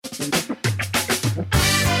You're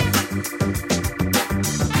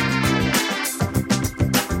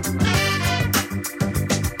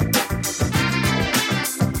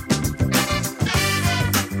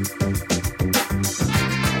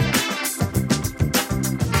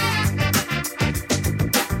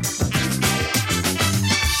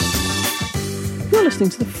listening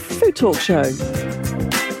to the Food Talk Show.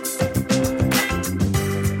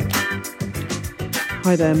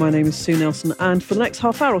 Hi there, my name is Sue Nelson, and for the next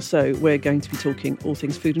half hour or so, we're going to be talking all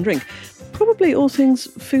things food and drink. Probably all things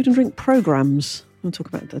food and drink programmes. We'll talk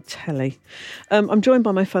about the telly. I'm joined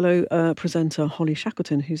by my fellow presenter, Holly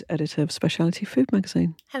Shackleton, who's editor of Specialty Food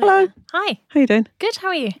Magazine. Hello. Hi. How you doing? Good, how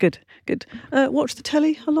are you? Good. Watch the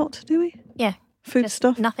telly a lot, do we? Yeah. Food Just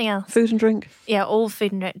stuff? nothing else. Food and drink? Yeah, all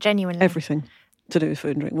food and drink, genuinely. Everything to do with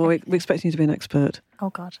food and drink. Well, we're expecting you to be an expert. Oh,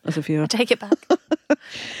 God. As a viewer. I take it back.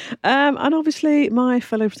 And obviously my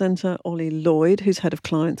fellow presenter, Ollie Lloyd, who's head of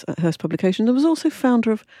clients at Hearst Publications, and was also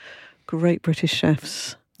founder of Great British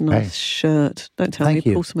Chefs. Nice shirt. Don't tell me,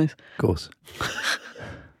 Paul Smith. Of course.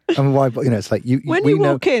 I mean, why? It's like you. When you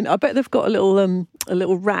walk in, I bet they've got a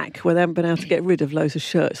little rack where they haven't been able to get rid of loads of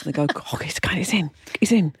shirts, and they go, "Oh, he's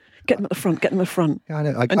in. Get them at the front. Yeah, I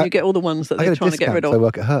know. You get all the ones that they're trying to get rid of. I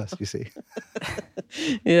work at Hearst, you see.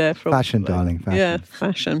 Yeah, probably. Fashion, darling. Fashion. Yeah,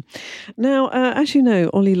 fashion. Now, as you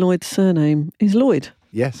know, Ollie Lloyd's surname is Lloyd.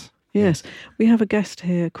 Yes. We have a guest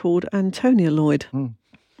here called Antonia Lloyd.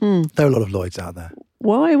 There are a lot of Lloyds out there.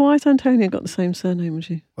 Why has Antonia got the same surname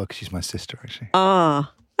as you? Well, because she's my sister, actually.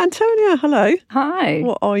 Antonia, hello. Hi.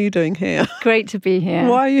 What are you doing here? Great to be here.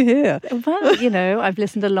 Why are you here? Well, I've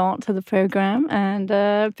listened a lot to the programme and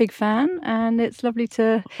a big fan, and it's lovely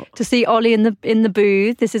to see Ollie in the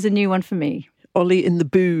booth. This is a new one for me. Ollie in the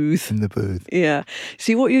booth. In the booth. Yeah.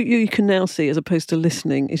 See, what you can now see as opposed to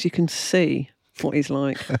listening is you can see what he's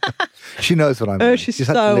like. She knows what I'm like. She's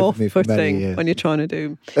so off-putting when you're trying to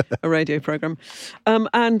do a radio programme.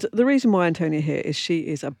 And the reason why Antonia here is she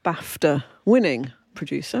is a BAFTA winning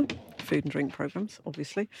producer, food and drink programmes,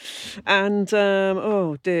 obviously. And,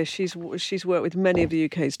 she's worked with many of the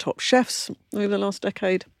UK's top chefs over the last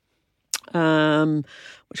decade,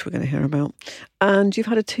 which we're going to hear about. And you've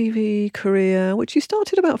had a TV career, which you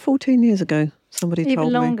started about 14 years ago. Somebody told me.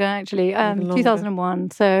 Even longer, actually.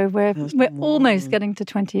 2001. So we're almost getting to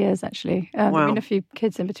 20 years, actually. There have been a few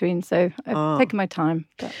kids in between, so I've taken my time.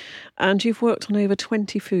 But. And you've worked on over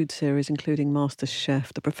 20 food series, including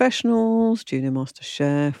MasterChef, The Professionals, Junior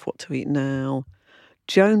MasterChef, What to Eat Now,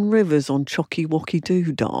 Joan Rivers on Chocky Wocky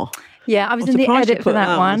Doodah. Yeah, I was in the edit for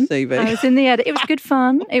that one. I was in the edit. It was good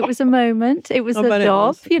fun. It was a moment. It was a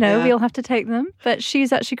job. We all have to take them. But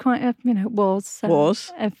she's actually quite a,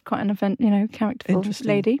 quite an event, characterful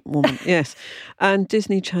lady. Woman, yes. And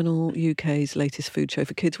Disney Channel UK's latest food show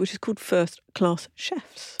for kids, which is called First Class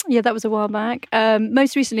Chefs. Yeah, that was a while back.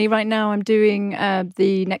 Most recently, right now, I'm doing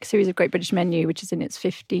the next series of Great British Menu, which is in its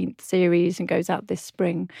 15th series and goes out this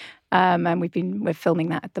spring. And we're filming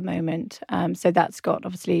that at the moment. So that's got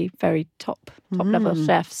obviously very top level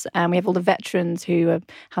chefs. And we have all the veterans who are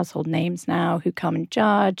household names now who come and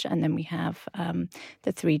judge. And then we have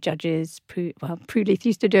the three judges. Prue Leith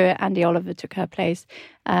used to do it. Andy Oliver took her place.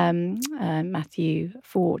 Matthew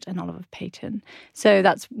Ford and Oliver Payton. So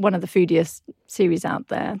that's one of the foodiest series out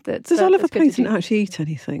there. Does Oliver Payton actually eat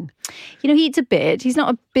anything? He eats a bit. He's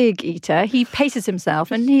not a big eater. He paces himself.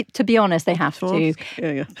 And to be honest, they have to.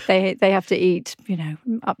 Yeah. They have to eat,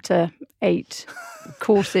 up to 8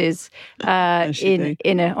 courses on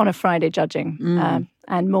a Friday judging,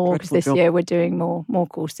 and more because this year we're doing more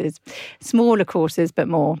courses, smaller courses but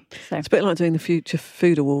more. So. It's a bit like doing the Future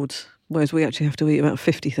Food Awards, whereas we actually have to eat about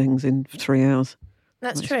 50 things in 3 hours.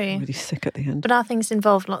 That's true. Really sick at the end. But our things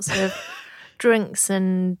involve lots of drinks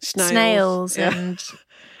and snails and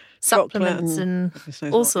supplements and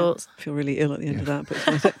all sorts. I feel really ill at the end of that, but it's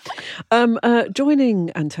worth it.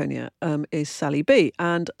 Joining Antonia is Sally B,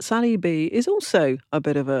 and Sally B is also a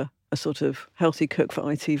bit of a sort of healthy cook for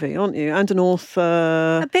ITV, aren't you? And an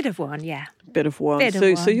author. A bit of one, yeah. Bit of one.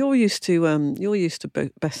 So you're used to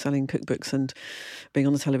best-selling cookbooks and being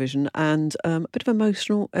on the television, and a bit of a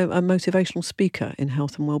motivational speaker in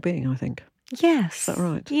health and well-being, I think. Yes. Is that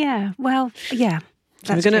right? Yeah. Well, yeah.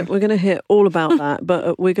 So we're gonna hear all about that,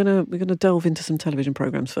 but we're gonna delve into some television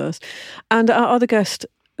programmes first. And our other guest,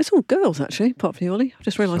 it's all girls actually, apart from you, Ollie. I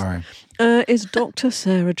just realised. Is Dr.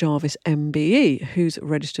 Sarah Jarvis MBE, who's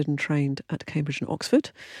registered and trained at Cambridge and Oxford,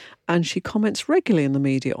 and she comments regularly in the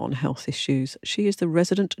media on health issues. She is the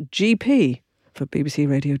resident GP for BBC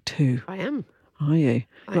Radio 2. I am. Are you? You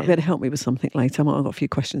might be able to help me with something later. I've got a few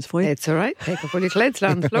questions for you. It's all right. Take off all your clothes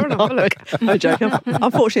down the floor and have a look. No joke.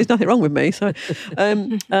 Unfortunately, there's nothing wrong with me. So,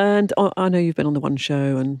 and I know you've been on the One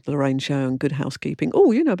Show and the Lorraine Show and Good Housekeeping.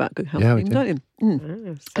 Oh, you know about Good Housekeeping, don't you?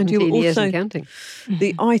 And you were years and counting.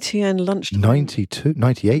 The ITN lunch.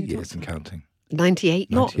 98 years and counting. 98?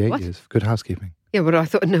 98 years for Good Housekeeping. Yeah, but I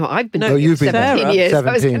thought, I've been doing you've it been 17 years.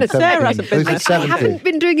 17, Sarah hasn't been I haven't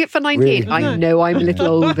been doing it for 98. Really? I know I'm a little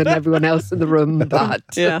older than everyone else in the room, but...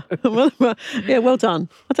 Yeah. Well done.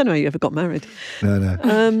 I don't know how you ever got married.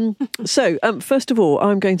 No. So, first of all,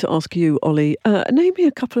 I'm going to ask you, Ollie, name me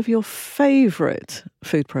a couple of your favourite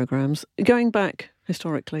food programmes, going back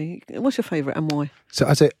historically. What's your favourite and why? So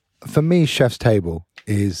I say, for me, Chef's Table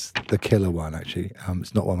is the killer one, actually.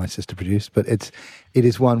 It's not one my sister produced, but it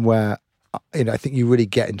is one where, I think you really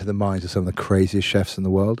get into the minds of some of the craziest chefs in the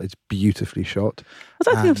world. It's beautifully shot. I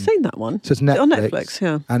don't think I've seen that one. So it's Netflix, on Netflix,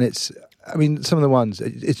 yeah. And some of the ones,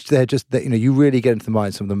 you really get into the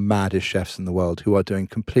minds of some of the maddest chefs in the world who are doing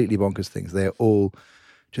completely bonkers things. They're all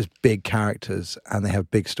just big characters and they have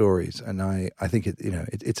big stories. And I think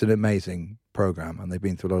it's an amazing program, and they've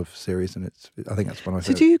been through a lot of series, and I think that's one of my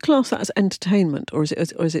So do you class that as entertainment, or is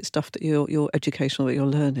it stuff that you're educational, that you're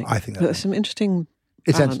learning? I think that's some interesting.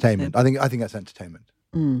 It's entertainment. I think that's entertainment.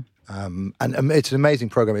 And it's an amazing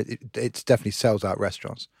program. It definitely sells out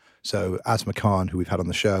restaurants. So Asma Khan, who we've had on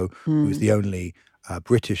the show, who's the only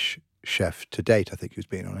British chef to date, I think, who's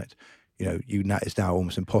been on it. It's now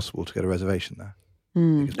almost impossible to get a reservation there.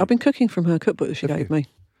 I've been cooking from her cookbook that she gave me.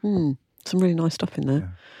 Some really nice stuff in there. Yeah.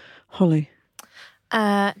 Holly.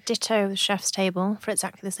 Ditto the Chef's Table for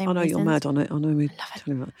exactly the same reasons. I know you're mad on it. I know me. Love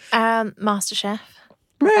it. MasterChef.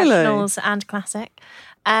 Really? Professionals and classic.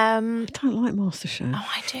 I don't like MasterChef. Oh,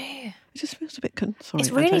 I do. It just feels a bit sorry.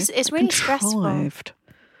 It's really stressful.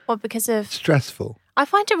 Well, because of stressful. I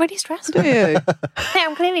find it really stressful. Do you?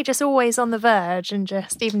 I'm clearly just always on the verge, and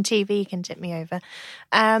just even TV can tip me over.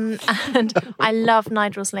 And I love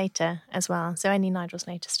Nigel Slater as well. So any Nigel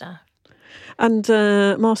Slater stuff. And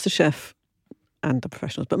MasterChef. And the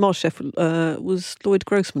professionals, but MasterChef was Lloyd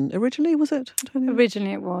Grossman originally, was it? Antonia?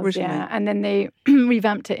 Originally it was, yeah. And then they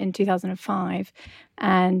revamped it in 2005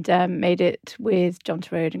 and made it with John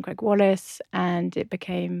Turode and Greg Wallace, and it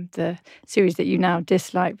became the series that you now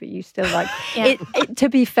dislike, but you still like. To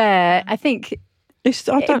be fair, I think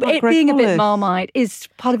it being a bit Marmite is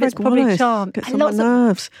part of its probably charm. Gets on my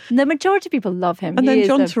nerves. The majority of people love him. And then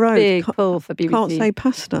John Turode, big pull for BBC. Can't say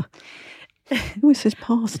pasta. He always says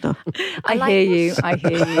pasta. I hear you.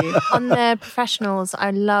 On the professionals,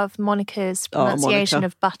 I love Monica's pronunciation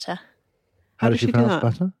of butter. How does she pronounce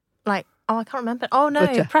butter? I can't remember. Oh no,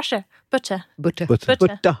 butter. Pressure. Butter.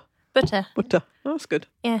 Oh, that's good.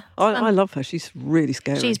 Yeah. I love her. She's really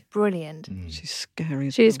scary. She's brilliant. She's scary.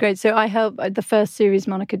 She's great. So I helped the first series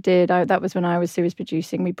Monica did. That was when I was series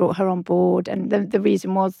producing. We brought her on board, and the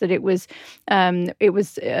reason was that we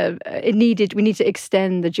needed to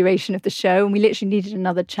extend the duration of the show, and we literally needed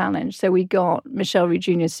another challenge. So we got Michelle Roux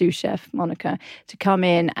Jr., sous chef Monica, to come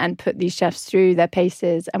in and put these chefs through their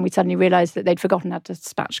paces, and we suddenly realised that they'd forgotten how to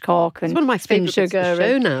spatchcock and it's one of my spin favourite sugar. Bits of the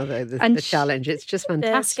show now, though, the challenge. It's just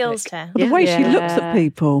fantastic. The skills test. The way she looks at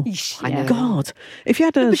people. I know. God, if you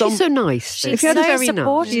had a she's so nice. She's so very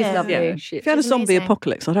supportive. She's lovely. Yeah, if you had a zombie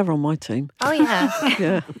apocalypse, I'd have her on my team. Oh yeah,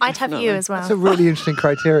 yeah. I'd have you as well. That's a really interesting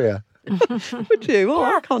criteria. Would you? Oh,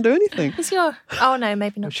 I can't do anything. Oh no,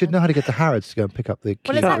 maybe not. She'd know how to get to Harrods to go and pick up the.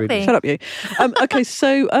 Well, exactly. Shut up, you. Okay,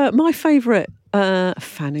 so my favourite.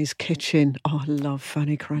 Fanny's Kitchen. Oh, I love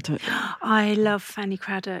Fanny Craddock. I love Fanny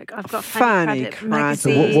Craddock. I've got Fanny Craddock Craddock.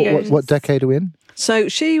 magazine. So what decade are we in? So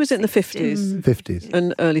she was in the 50s. 50s.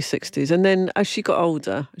 And early 60s. And then as she got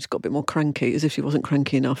older, she got a bit more cranky, as if she wasn't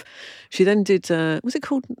cranky enough. She then did, was it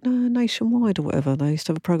called Nationwide or whatever? They used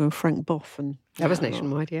to have a programme with Frank Boff. And that was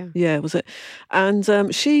Nationwide, yeah. Yeah, was it?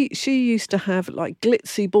 And she used to have like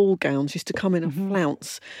glitzy ball gowns. She used to come in and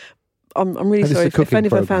flounce. I'm really sorry if any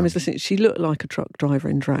of her family's listening. She looked like a truck driver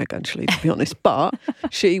in drag, actually, to be honest. But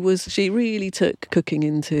she really took cooking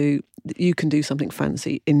into. You can do something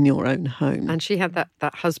fancy in your own home. And she had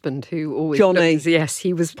that husband who always Johnny. Yes,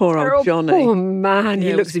 he was poor old Johnny. Poor man.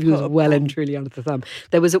 He looks as if he was well and bomb. truly under the thumb.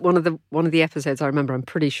 There was one of the episodes I remember. I'm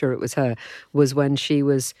pretty sure it was her. Was when she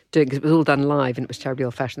was doing, because it was all done live and it was terribly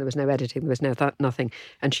old fashioned. There was no editing. There was nothing.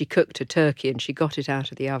 And she cooked a turkey and she got it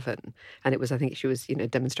out of the oven. And it was, I think she was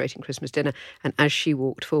demonstrating Christmas dinner. And as she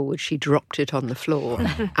walked forward, she dropped it on the floor,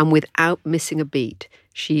 and without missing a beat,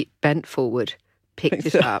 she bent forward, picked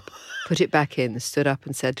it up, put it back in, stood up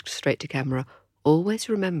and said straight to camera, "Always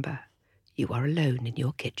remember, you are alone in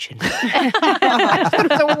your kitchen.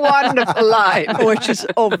 It's a wonderful line. Which is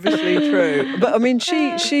obviously true. But I mean,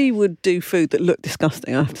 she would do food that looked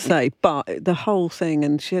disgusting, I have to say. But the whole thing,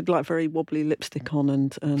 and she had like very wobbly lipstick on,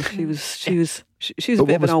 and she was a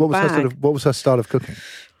bit of an old bag. What was her style of cooking?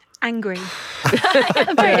 Angry.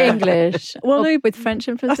 Very English. Well, no, with French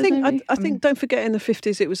influences. I think don't forget in the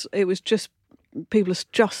 50s it was just people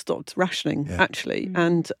just stopped rationing actually,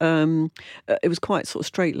 and it was quite sort of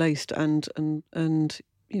straight laced and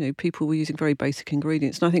people were using very basic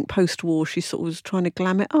ingredients. And I think post war she sort of was trying to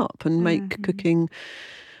glam it up and make cooking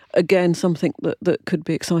again something that could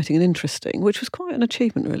be exciting and interesting, which was quite an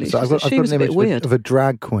achievement really. So she was a bit weird of a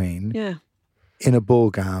drag queen. Yeah. In a ball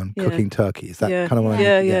gown, cooking turkey. Is that kind of what I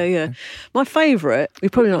mean? Yeah. My favourite, we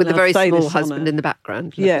probably not with a very say small this husband in the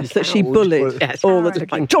background. Yes, that she bullied all the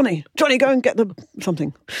time. Like, Johnny, go and get the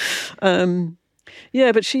something.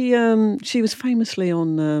 But she was famously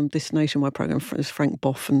on this nationwide programme, Frank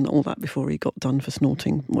Boff and all that before he got done for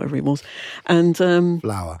snorting, whatever he was. And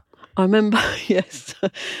flour. I remember, I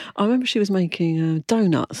remember she was making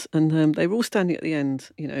donuts, and they were all standing at the end,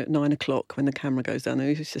 at 9 o'clock when the camera goes down.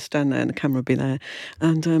 They used to stand there and the camera would be there.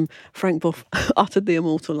 And Frank Boff uttered the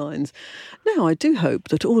immortal lines, "Now I do hope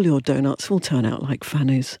that all your donuts will turn out like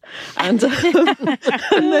Fanny's." And, and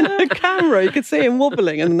then the camera, you could see him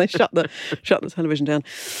wobbling, and then they shut the television down.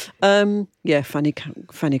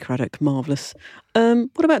 Fanny Craddock, marvellous.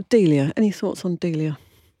 What about Delia? Any thoughts on Delia?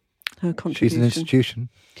 Her contribution? She's an institution.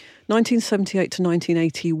 1978 to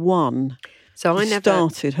 1981. So I never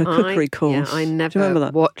started her cookery course. Yeah, I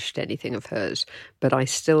never watched anything of hers, but I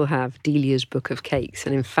still have Delia's Book of Cakes,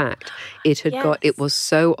 and in fact, it was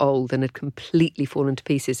so old and had completely fallen to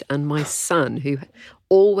pieces. And my son, who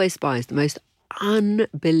always buys the most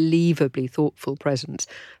unbelievably thoughtful presents,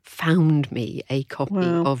 found me a copy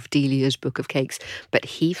of Delia's Book of Cakes, but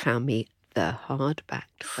he found me the hardback.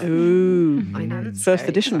 Ooh, I know. First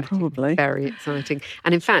edition, probably. Very exciting.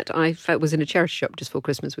 And in fact, I was in a charity shop just before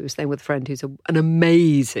Christmas. We were staying with a friend who's an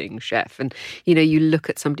amazing chef, and you look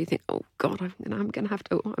at somebody and think, oh God, I'm going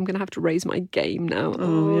to have to raise my game now.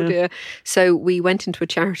 Oh dear. So we went into a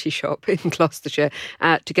charity shop in Gloucestershire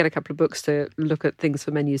to get a couple of books to look at things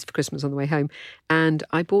for menus for Christmas on the way home, and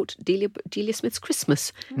I bought Delia Smith's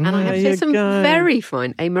Christmas, and I have to say some very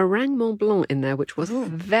fine, a meringue Mont Blanc in there, which was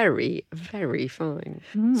very, very fine.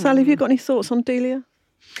 Sally, have you got any thoughts on Delia?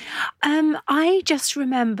 I just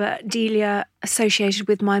remember Delia associated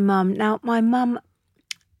with my mum. Now, my mum,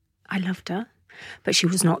 I loved her, but she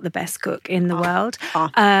was not the best cook in the world.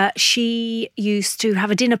 She used to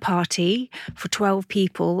have a dinner party for 12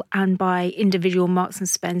 people and buy individual Marks and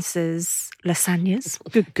Spencer's lasagnas.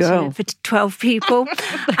 Good girl. For 12 people.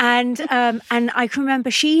 and I can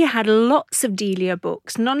remember she had lots of Delia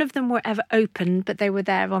books. None of them were ever opened, but they were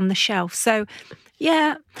there on the shelf. So,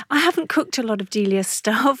 yeah, I haven't cooked a lot of Delia's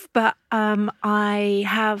stuff, but I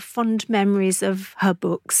have fond memories of her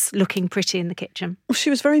books looking pretty in the kitchen. Well,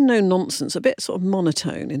 she was very no-nonsense, a bit sort of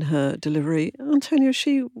monotone in her delivery. Antonia, is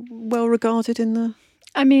she well regarded in the...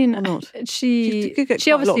 I mean, or not? She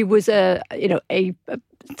obviously was a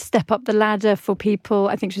step up the ladder for people.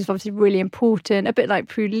 I think she's obviously really important. A bit like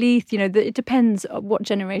Prue Leith, it depends on what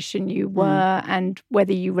generation you were and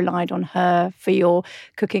whether you relied on her for your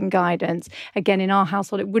cooking guidance. Again, in our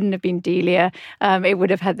household, it wouldn't have been Delia. There would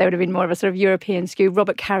have been more of a sort of European skew.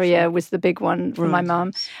 Robert Carrier was the big one for my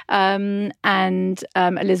mum, and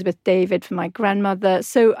Elizabeth David for my grandmother.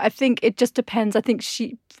 So I think it just depends. I think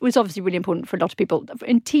she was obviously really important for a lot of people.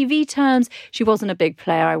 In TV terms, she wasn't a big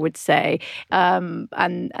player, I would say.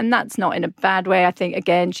 And that's not in a bad way. I think,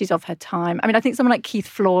 again, she's of her time. I mean, I think someone like Keith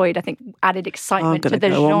Floyd, I think, added excitement to the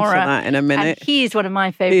genre. On to that in a minute. And he's one of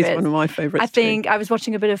my favourites. He's one of my favourites, I think I was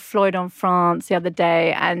watching a bit of Floyd on France the other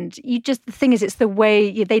day, and the thing is, it's the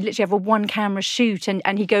way they literally have a one-camera shoot,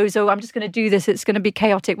 and he goes, oh, I'm just going to do this. It's going to be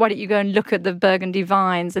chaotic. Why don't you go and look at the Burgundy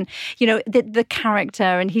vines? And, the character,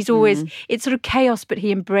 and he's always, it's sort of chaos, but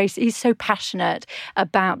he's so passionate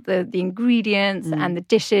about the ingredients and the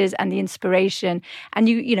dishes and the inspiration.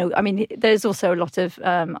 And there's also a lot of,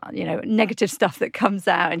 negative stuff that comes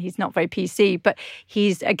out, and he's not very PC, but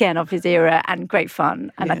he's, again, of his era and great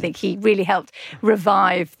fun. And I think he really helped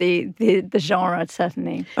revive the genre,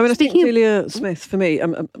 certainly. I mean, I think Delia Smith, for me,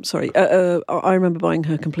 I'm sorry, I remember buying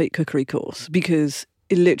her complete cookery course because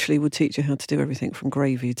it literally would teach you how to do everything from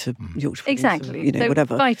gravy to Yorkshire pudding, exactly, to,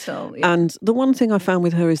 whatever. Vital. Yeah. And the one thing I found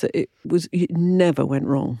with her is that it never went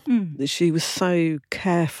wrong. She was so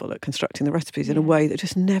careful at constructing the recipes in a way that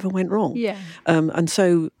just never went wrong. Yeah. And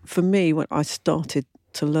so for me, when I started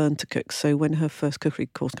to learn to cook, so when her first cookery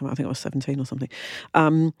course came out, I think I was 17 or something.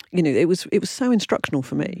 It was so instructional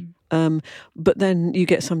for me. But then you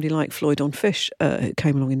get somebody like Floyd on Fish, who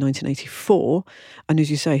came along in 1984, and as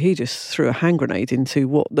you say, he just threw a hand grenade into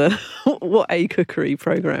what a cookery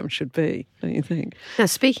programme should be, don't you think? Now,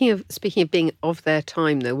 speaking of being of their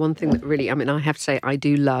time, though, one thing that really, I have to say, I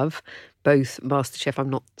do love both MasterChef.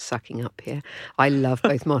 I'm not sucking up here. I love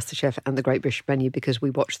both MasterChef and the Great British Menu because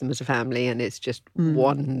we watch them as a family and it's just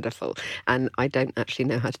wonderful. And I don't actually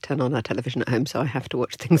know how to turn on our television at home, so I have to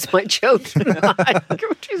watch things my children like,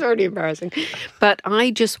 which is really embarrassing. But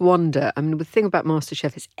I just wonder, the thing about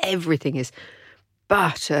MasterChef is everything is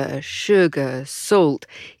butter, sugar, salt.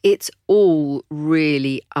 It's all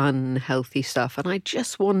really unhealthy stuff. And I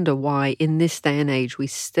just wonder why in this day and age we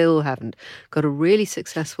still haven't got a really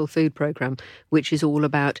successful food programme which is all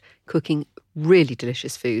about cooking really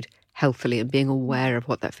delicious food healthily and being aware of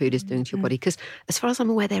what that food is doing to your body. Because as far as I'm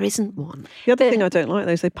aware, there isn't one. The other thing I don't like,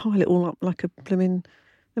 though, is they pile it all up like a blooming...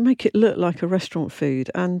 They make it look like a restaurant food,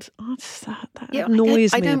 and that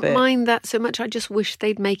annoys me a bit. I don't mind that so much. I just wish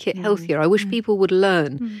they'd make it healthier. I wish people would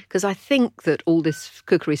learn, because I think that all this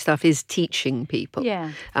cookery stuff is teaching people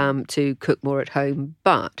to cook more at home.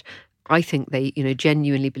 But I think they,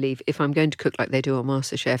 genuinely believe if I'm going to cook like they do on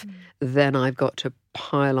MasterChef, then I've got to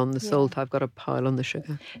pile on the salt, I've got to pile on the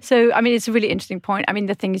sugar. So, it's a really interesting point.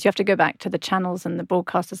 The thing is you have to go back to the channels and the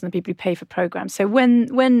broadcasters and the people who pay for programmes. So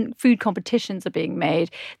when food competitions are being made,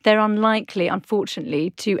 they're unlikely,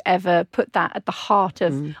 unfortunately, to ever put that at the heart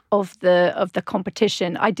of the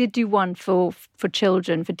competition. I did do one for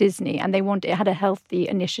children, for Disney, and it had a healthy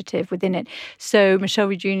initiative within it. So Michelle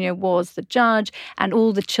Reed Jr. was the judge, and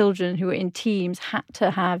all the children who were in teams had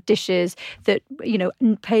to have dishes that,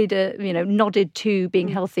 nodded to being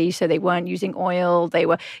healthy. So they weren't using oil, they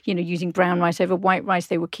were, using brown rice over white rice,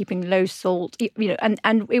 they were keeping low salt,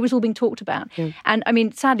 and it was all being talked about. Yeah. And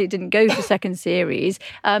sadly, it didn't go to second series.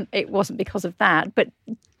 It wasn't because of that, but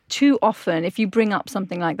too often, if you bring up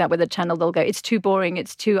something like that with a channel, they'll go, it's too boring,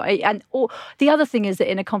 it's too... Or the other thing is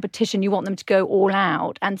that in a competition, you want them to go all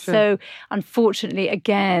out. And so, unfortunately,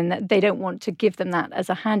 again, they don't want to give them that as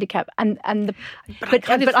a handicap. But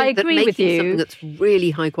I agree with you. Something that's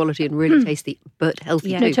really high quality and really tasty, but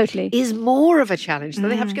healthy too, totally, is more of a challenge. So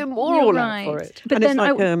they have to go more all out for it. But then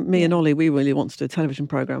it's like me and Ollie, we really want to do a television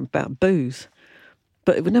programme about booze.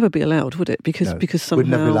 But it would never be allowed, would it? Because somehow... Would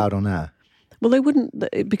never be allowed on air. Well, they wouldn't,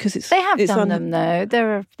 because it's... They have done them, though.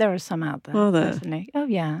 There are some out there. Are there? Personally. Oh,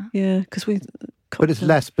 yeah. Yeah, because we... But it's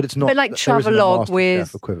less, but it's not... But like travelogue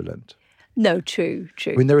with... equivalent. No, true.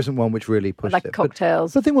 There isn't one which really pushes it. Like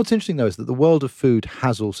cocktails. But I think what's interesting, though, is that the world of food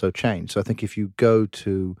has also changed. So I think if you go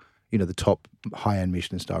to, the top high-end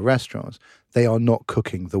Michelin-star restaurants, they are not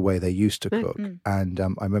cooking the way they used to cook. And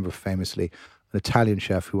I remember famously... an Italian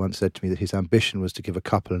chef who once said to me that his ambition was to give a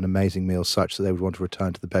couple an amazing meal such that they would want to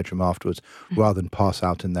return to the bedroom afterwards rather than pass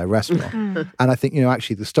out in their restaurant. And I think,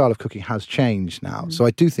 actually the style of cooking has changed now. So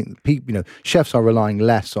I do think that people, chefs are relying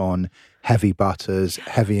less on heavy butters,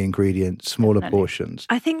 heavy ingredients, smaller portions.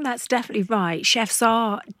 I think that's definitely right. Chefs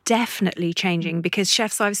are definitely changing because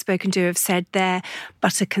chefs I've spoken to have said their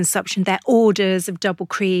butter consumption, their orders of double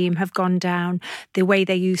cream have gone down, the way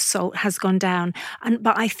they use salt has gone down.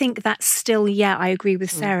 But I think that's still I agree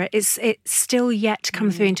with Sarah, it's still yet to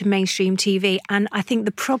come through into mainstream TV. And I think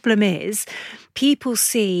the problem is people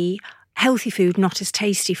see healthy food not as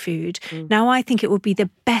tasty food. Now, I think it would be the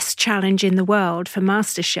best challenge in the world for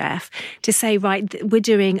MasterChef to say, right, we're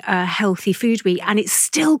doing a healthy food week and it's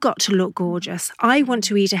still got to look gorgeous. I want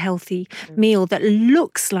to eat a healthy meal that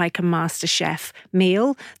looks like a MasterChef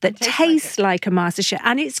meal, that tastes like a MasterChef,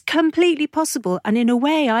 and it's completely possible. And in a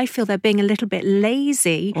way, I feel they're being a little bit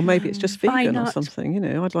lazy. Or maybe it's just vegan or something,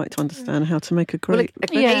 I'd like to understand how to make a great...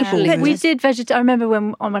 We did vegetarian. I remember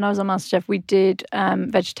when I was on MasterChef, we did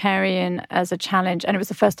vegetarian as a challenge, and it was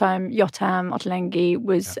the first time Yotam Ottolenghi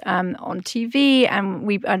was on TV, and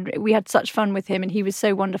we had such fun with him, and he was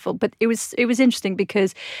so wonderful. But it was interesting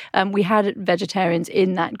because we had vegetarians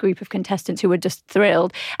in that group of contestants who were just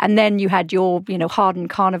thrilled, and then you had your hardened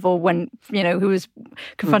carnivore who was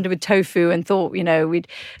confronted with tofu and thought we'd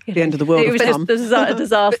the end of the world. It was just a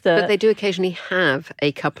disaster. But they do occasionally have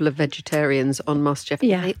a couple of vegetarians on MasterChef.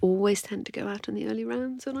 Yeah, they always tend to go out in the early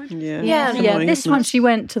rounds, and This one she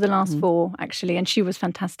went to the last 4 actually, and she was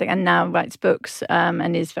fantastic, and now writes books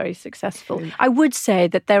and is very successful. I would say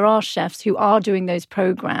that there are chefs who are doing those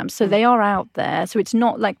programs, so they are out there. So it's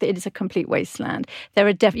not like it is a complete wasteland. There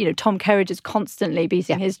are definitely, Tom Kerridge is constantly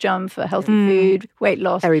beating his drum for healthy food, weight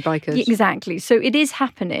loss. Harry Bikers. Exactly. So it is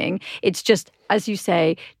happening. It's just, as you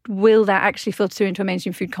say, will that actually filter through into a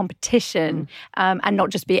mainstream food competition and not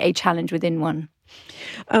just be a challenge within one?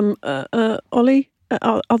 Ollie,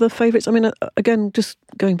 other favourites? I mean, again, just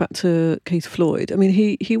going back to Keith Floyd. I mean,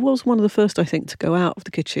 he was one of the first, I think, to go out of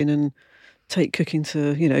the kitchen and take cooking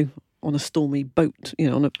to, on a stormy boat,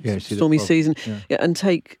 on a stormy season, and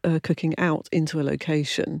take cooking out into a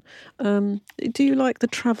location. Do you like the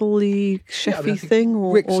travel-y, chefy thing,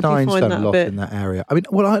 or Rick do you Stein's find done that a lot bit in that area? I mean,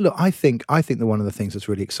 I think that one of the things that's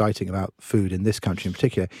really exciting about food in this country in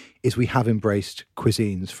particular is we have embraced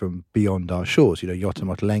cuisines from beyond our shores.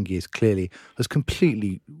 Yotam Ottolenghi has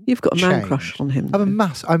completely You've got a man changed. crush on him. I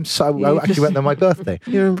actually went there on my birthday.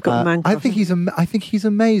 You've got a man crush. I think he's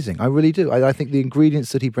amazing. I really do. I think the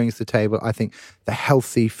ingredients that he brings to the table, I think the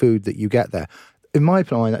healthy food that you get there, in my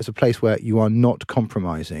opinion, that's a place where you are not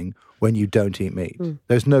compromising when you don't eat meat.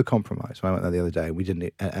 There's no compromise. I went there the other day and we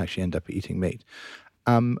didn't actually end up eating meat.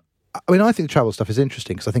 I think the travel stuff is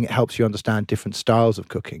interesting because I think it helps you understand different styles of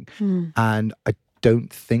cooking. And I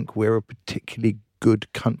don't think we're a particularly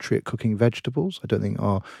good country at cooking vegetables. I don't think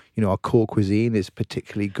our core cuisine is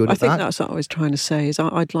particularly good at that. I think that's what I was trying to say, is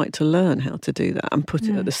I'd like to learn how to do that and put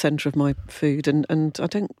it at the centre of my food. And I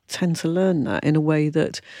don't tend to learn that in a way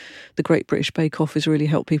that the Great British Bake Off has really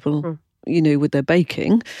helped people, with their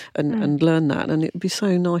baking and learn that. And it'd be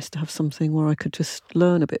so nice to have something where I could just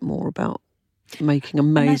learn a bit more about making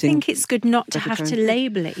amazing. And I think it's good not to have to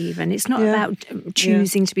label it even. It's not about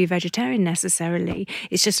choosing to be vegetarian necessarily.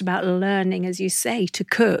 It's just about learning, as you say, to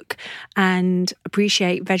cook and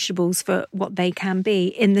appreciate vegetables for what they can be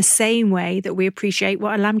in the same way that we appreciate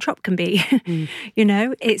what a lamb chop can be.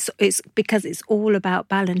 It's because it's all about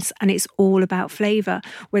balance and it's all about flavour,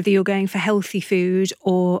 whether you're going for healthy food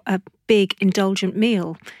or a big indulgent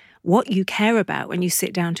meal. What you care about when you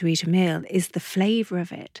sit down to eat a meal is the flavour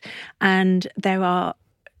of it. And there are,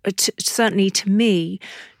 certainly to me,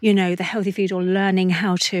 the healthy food or learning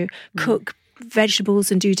how to cook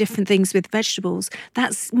vegetables and do different things with vegetables,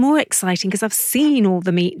 that's more exciting because I've seen all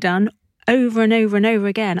the meat done over and over and over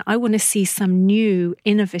again. I want to see some new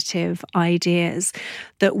innovative ideas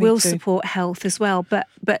that will support health as well, but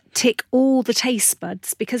tick all the taste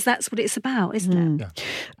buds, because that's what it's about, isn't it? Yeah.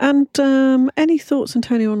 And any thoughts,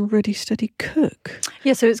 Antonia, on Ready Steady Cook?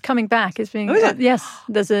 Yeah, so it's coming back. It's being yes.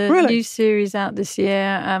 There's a new series out this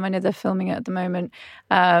year. I know they're filming it at the moment.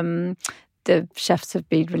 The chefs have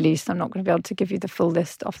been released. I'm not going to be able to give you the full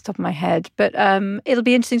list off the top of my head, but it'll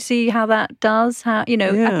be interesting to see how that does. I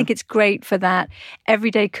think it's great for that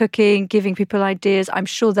everyday cooking, giving people ideas. I'm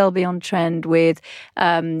sure they'll be on trend with,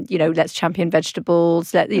 let's champion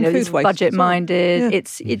vegetables. It's budget minded. Yeah.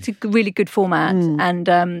 It's a really good format,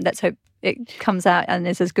 and let's hope it comes out and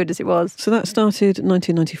is as good as it was. So that started in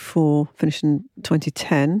 1994, finished in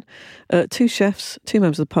 2010. 2 chefs, 2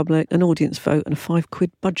 members of the public, an audience vote, and a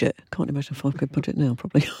 £5 budget. Can't imagine a £5 budget now,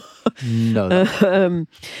 probably. No.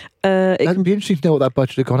 It'd be interesting to know what that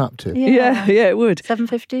budget had gone up to. Yeah, it would.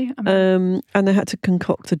 $750. And they had to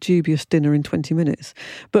concoct a dubious dinner in 20 minutes.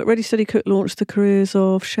 But Ready Steady Cook launched the careers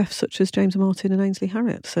of chefs such as James Martin and Ainsley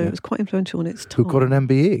Harriott. So it was quite influential in its time. Who got an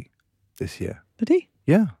MBE this year? Did he?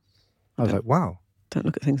 Yeah. I was like, wow. Don't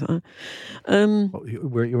look at things like that.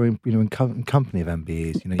 You're in company of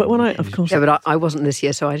MBEs. But when of course. Yeah, but I wasn't this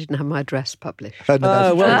year, so I didn't have my address published. Well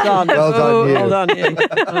done. Well done, you. Well done, you.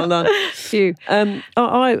 Well done.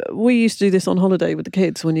 You. We used to do this on holiday with the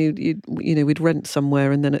kids when we'd rent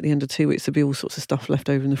somewhere, and then at the end of 2 weeks there'd be all sorts of stuff left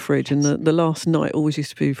over in the fridge. And the last night always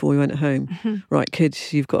used to be before we went home. Mm-hmm. Right,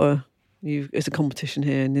 kids, you've got to. It's a competition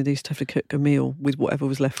here, and you used to have to cook a meal with whatever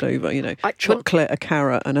was left over. Chocolate, a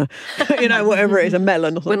carrot, and whatever it is, a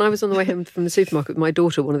melon. Or something. When I was on the way home from the supermarket with my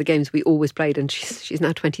daughter, one of the games we always played, and she's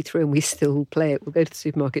now 23, and we still play it. We'll go to the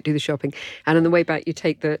supermarket, do the shopping, and on the way back, you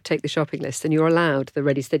take the shopping list, and you're allowed the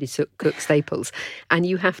Ready Steady Cook staples, and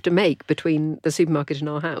you have to make between the supermarket and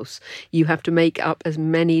our house. You have to make up as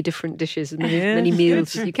many different dishes, as many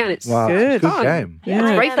meals as you can. It's good fun. Game. Yeah,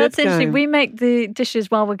 it's great. That's interesting. We make the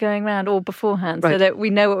dishes while we're going around or beforehand, so that we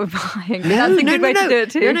know what we're buying. That's a good way to do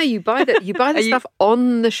it too. No, you buy the stuff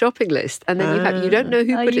on the shopping list, and then you don't know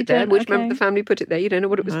who put it there, which member of the family put it there. You don't know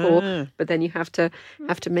what it was for, but then you have to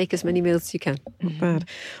make as many meals as you can. Not bad.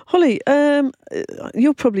 Holly,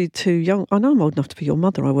 you're probably too young. I know I'm old enough to be your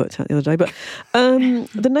mother. I worked out the other day, but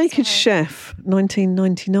The Naked Chef,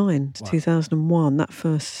 1999 to 2001, that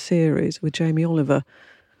first series with Jamie Oliver.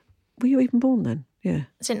 Were you even born then? Yeah.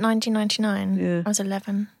 Is it 1999? Yeah. I was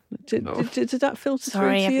 11. Did that filter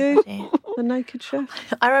Sorry, through to everybody. you? The Naked Chef?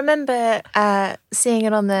 I remember seeing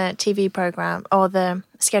it on the TV programme or the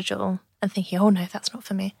schedule and thinking, oh no, that's not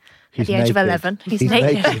for me. At the age of 11. He's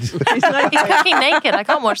naked. He's cooking naked. I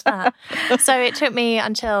can't watch that. So it took me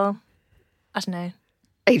until, I don't know,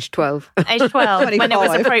 Age 12. Age 12, when it was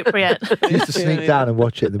 25. appropriate. I used to sneak down and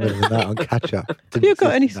watch it in the middle of the night on catch up. Have you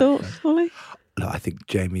got any thoughts, Ollie? No, I think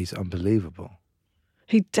Jamie's unbelievable.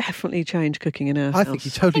 He definitely changed cooking in our house. I think he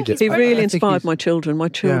totally did. He I really think inspired he's- my children. My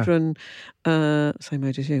children, same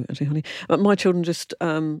age as you, actually, honey. But my children just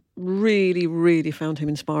really, really found him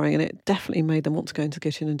inspiring, and it definitely made them want to go into the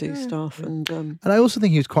kitchen and do stuff. And And I also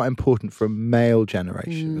think he was quite important for a male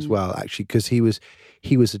generation as well, actually, because he was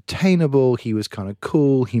attainable. He was kind of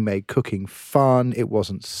cool. He made cooking fun. It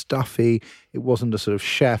wasn't stuffy. It wasn't a sort of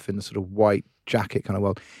chef in the sort of white jacket kind of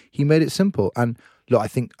world. He made it simple. And look, I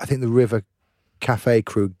think the River Cafe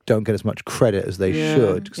crew don't get as much credit as they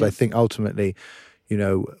should, because I think ultimately, you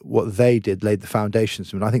know, what they did laid the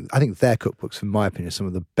foundations. And I think their cookbooks, in my opinion, are some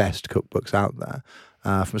of the best cookbooks out there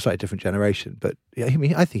from a slightly different generation. But yeah, I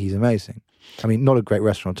mean, I think he's amazing. I mean, not a great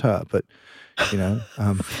restaurateur, but you know,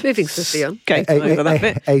 Moving swiftly on. over that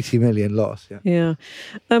bit. 80 million loss. Yeah.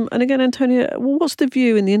 And again, Antonia, what's the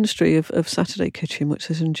view in the industry of Saturday Kitchen, which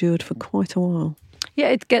has endured for quite a while? Yeah,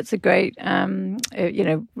 it gets a great,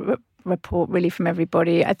 report really from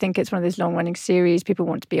everybody. I think it's one of those long-running series. People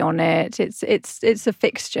want to be on it. It's a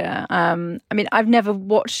fixture. I mean, I've never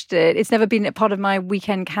watched it. It's never been a part of my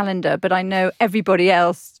weekend calendar, but I know everybody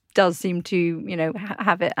else does seem to, you know,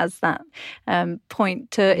 have it as that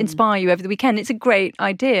point to inspire you over the weekend. It's a great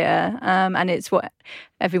idea, and it's what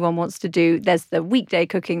everyone wants to do. There's the weekday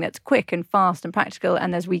cooking that's quick and fast and practical,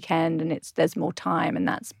 and there's weekend and there's more time, and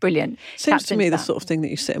that's brilliant. Seems to me the sort of thing that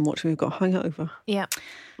you sit and watch when you've got a hangover. Yeah.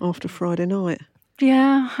 After Friday night.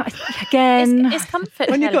 Yeah, again, It's comfort.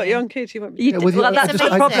 When you've got Helen. young kids, you won't be... You well, well, that's the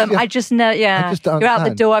problem. I just know. Yeah, I just you're don't out the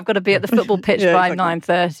understand. door. I've got to be at the football pitch Yeah, by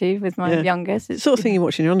exactly. 9:30 with my youngest. It's the sort of thing you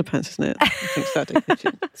watch in your underpants, isn't it? I think Saturday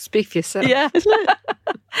Kitchen. Speak for yourself. Yeah, Isn't it?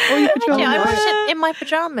 Or your pyjamas. Yeah, I watch it in my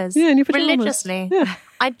pajamas. Yeah, in your pyjamas. Religiously. Yeah.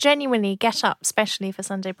 I genuinely get up, especially for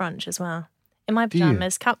Sunday brunch as well. In my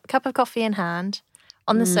pajamas, cup of coffee in hand,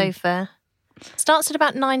 on the sofa. Starts at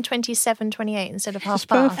about 9:27:28 instead of half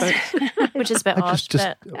past, which is a bit odd.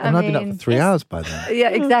 I've been up for 3 hours by then. yeah,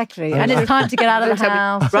 exactly. And it's time to get out of the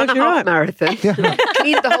house. Run a half marathon. Clean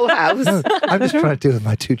the whole house. No, I'm just trying to deal with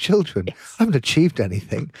my two children. I haven't achieved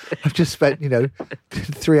anything. I've just spent,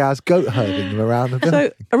 3 hours goat herding them around the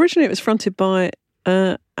building. So originally it was fronted by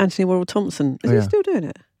Anthony Worrell Thompson. Is he still doing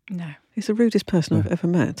it? No. He's the rudest person I've ever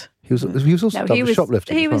met. He was also No, done he for was-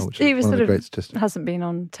 shoplifting he as well, was- which he is was one of sort the of- great statistics. Hasn't been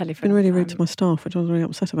on telly for Been a really long rude to time. my staff, which I was really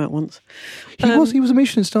upset about once. He was a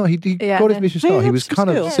Michelin star. He Yeah, got his yeah. Michelin star. He He was had some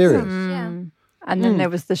kind of skills. serious. Yeah. And then there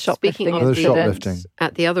was the shoplifting Speaking of the incident. shoplifting.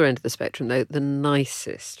 At the other end of the spectrum, though, the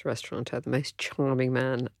nicest restaurateur, the most charming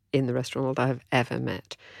man in the restaurant world I have ever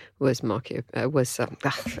met was Marco.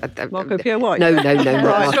 Marco Pierre White. No, not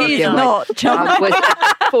Marco He's Pierre White. not charming.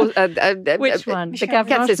 Which one? The Cat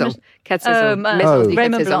Gavroche? Saison. Cat Saison.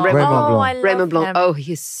 Raymond Blanc. Oh, I love Raymond Blanc. him. Oh,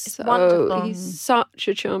 he's wonderful. such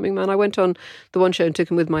a charming man. I went on the one show and took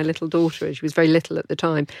him with my little daughter. She was very little at the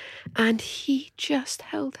time, and he just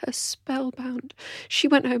held her spellbound. She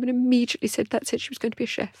went home and immediately said that's it. She was going to be a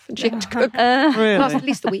chef, and she had to cook. Last at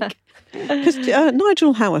least a week. Because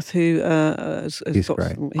Nigel Howarth, who has He's got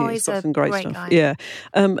great. some, Oh, he's he's got a some great great stuff. guy. Yeah,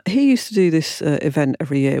 he used to do this event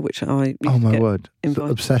every year, which I used Oh to my get word! invited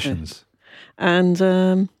to. Obsessions. And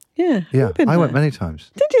yeah, Yeah, I've been I went there. many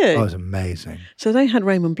times. Did you? Oh, it was amazing. So they had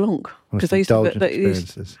Raymond Blanc Most because they used to. indulgent They used,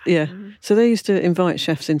 experiences. yeah, so they used to invite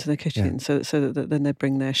chefs into their kitchen, so that then they'd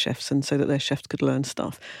bring their chefs, and so that their chefs could learn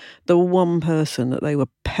stuff. The one person that they were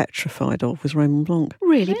petrified of was Raymond Blanc.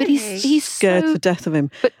 Really, but he's Scared so, to death of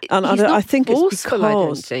him. But And he's I not think it's forceful, I don't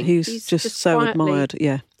because think. he's just so quietly- admired.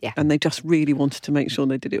 Yeah. Yeah. And they just really wanted to make sure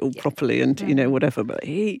they did it all properly and, whatever. But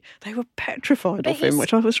they were petrified of him,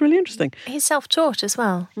 which I was really interesting. He's self-taught as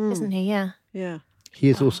well, isn't he? Yeah. Yeah. He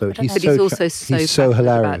is also. I don't He's know. But so. he's also so he's so passionate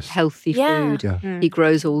about hilarious. healthy Yeah. food. Yeah. He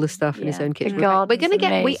grows all the stuff in his Yeah. own kitchen. The We're garden's going to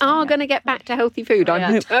get. We amazing, are yeah. going to get back to healthy food. I'm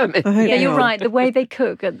Yeah. determined. I hope Yeah, they you're are. right. The way they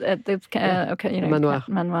cook at the Manoir.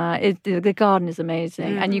 the garden is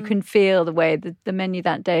amazing, and you can feel the way the menu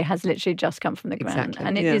that day has literally just come from the ground, Exactly.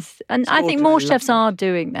 and it Yeah. is. And I think gorgeous. more I chefs love are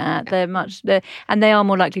doing that. And they are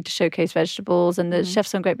more likely to showcase vegetables. And the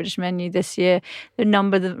chefs on Great British Menu this year, the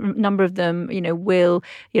number of them, will,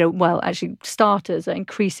 actually starters are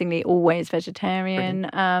increasingly always vegetarian,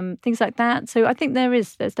 things like that. So I think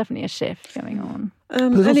there's definitely a shift going on.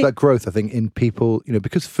 But there's also that growth, I think, in people,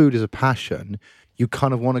 because food is a passion, you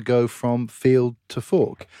kind of want to go from field to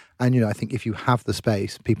fork. And, I think if you have the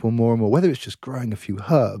space, people more and more, whether it's just growing a few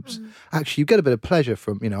herbs, actually you get a bit of pleasure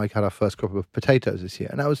from, I had our first crop of potatoes this year,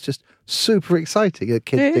 and that was just super exciting. The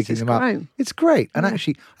kids digging them up. It's great. And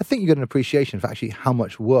actually, I think you get an appreciation for actually how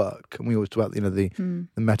much work, and we always talk about, the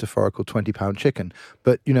metaphorical 20-pound chicken,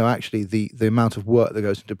 but, actually the amount of work that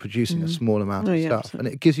goes into producing a small amount of stuff. Absolutely.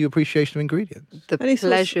 And it gives you appreciation of ingredients. The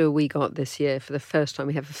pleasure we got this year, for the first time,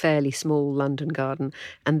 we have a fairly small London garden,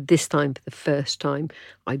 and this time, for the first time,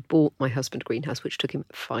 I bought my husband a greenhouse, which took him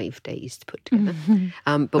 5 days to put together.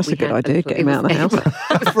 But that's a good idea, get him out of the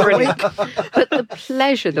house. Brilliant. But the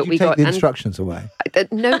pleasure that we got... the instructions away?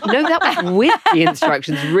 No, that was with the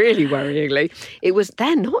instructions, really worryingly.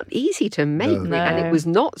 They're not easy to make. No. And it was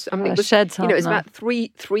not... I mean, it was, sheds it was about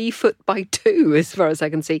 3 foot by 2, as far as I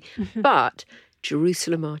can see. But...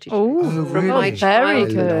 Jerusalem artichokes. Oh, really?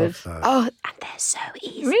 Very good. Oh, and they're so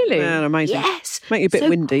easy. Really? Yeah, they're amazing. Yes. Make you a bit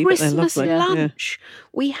windy, but they're lovely. Christmas lunch.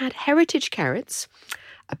 We had heritage carrots,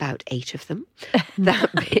 about 8 of them, that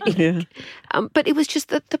big. But it was just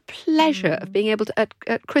the pleasure of being able to,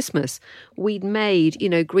 at Christmas, we'd made,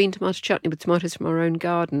 green tomato chutney with tomatoes from our own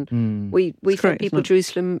garden. We fed people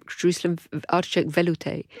Jerusalem artichoke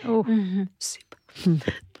velouté. Oh,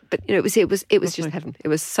 Super. But it was just heaven. It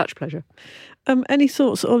was such pleasure. Any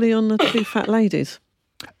thoughts, Ollie, on the 2 fat ladies?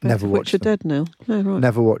 Never watched them. Which are dead now. Oh, right.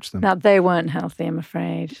 Never watched them. now they weren't healthy, I'm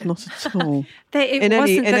afraid. Not at all.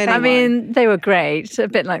 I mean, they were great. A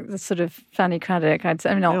bit like the sort of Fanny Craddock.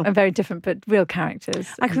 Not very different, but real characters.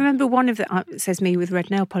 I can remember one of them, it says me with red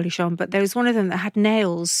nail polish on, but there was one of them that had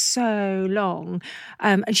nails so long,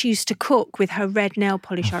 and she used to cook with her red nail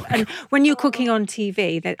polish on. And when you're cooking on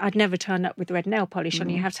TV, I'd never turn up with red nail polish on.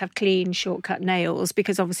 You have to have clean, shortcut nails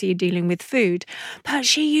because obviously you're dealing with food. But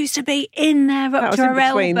she used to be in there up to her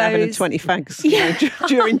elbows. Between having a 20 fags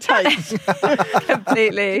during takes.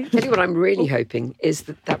 Completely. Tell you what I'm really hoping is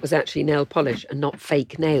that was actually nail polish and not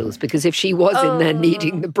fake nails, because if she was in there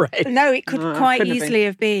kneading the bread... No, it could quite easily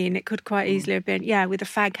have been. It could quite easily have been, with a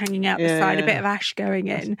fag hanging out the side, a bit of ash going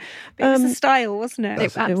in. But it was a style, wasn't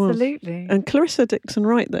it? Absolutely. And Clarissa Dixon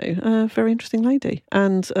Wright, though, a very interesting lady.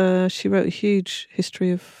 And she wrote a huge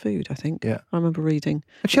history of food, I think. Yeah. I remember reading.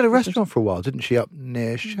 And she had a restaurant for a while, didn't she, up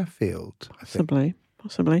near Sheffield, I think.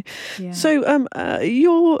 Possibly. Yeah. So,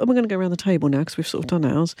 we're going to go around the table now because we've sort of done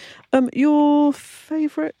ours. Your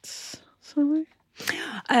favourites, sorry?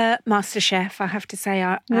 MasterChef, I have to say,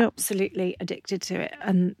 I'm absolutely addicted to it,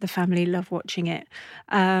 and the family love watching it.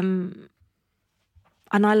 And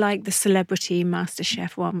I like the celebrity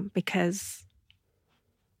MasterChef one because,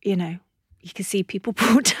 you can see people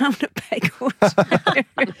pull down a peg all the time.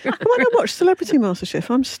 When I watch Celebrity MasterChef,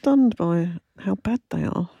 I'm stunned by how bad they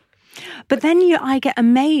are. But then I get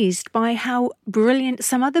amazed by how brilliant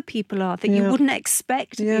some other people are that you wouldn't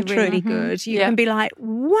expect to be really good. You can be like,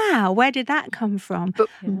 wow, where did that come from? But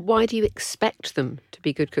why do you expect them to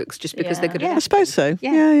be good cooks? Just because they're good at I suppose so.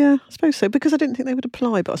 Yeah, I suppose so. Because I didn't think they would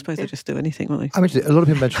apply, but I suppose they just do anything, won't they? I mean, a lot of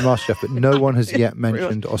people mention MasterChef, but no one has yet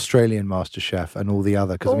mentioned Australian MasterChef and all the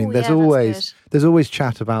other. Because there's always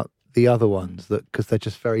chat about the other ones because they're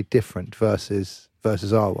just very different versus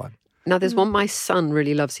our one. Now, there's one my son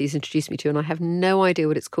really loves, he's introduced me to, and I have no idea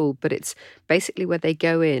what it's called, but it's basically where they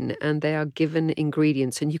go in and they are given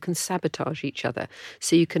ingredients and you can sabotage each other.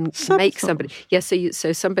 So you can make somebody... Yeah,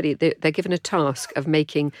 so somebody, they're given a task of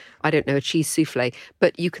making, I don't know, a cheese souffle,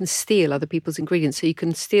 but you can steal other people's ingredients. So you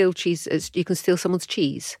can steal someone's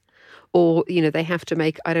cheese. Or, they have to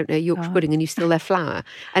make, I don't know, Yorkshire pudding and you steal their flour.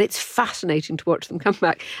 And it's fascinating to watch them come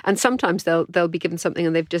back. And sometimes they'll be given something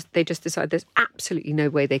and they just decide there's absolutely no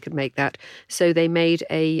way they could make that. So they made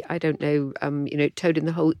toad in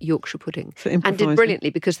the whole Yorkshire pudding. And did brilliantly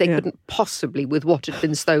because they couldn't possibly, with what had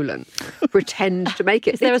been stolen, pretend to make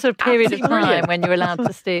it. Is there a sort of period of time when you're allowed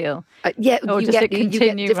to steal? Or you get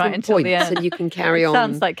right until the end? And you can carry on.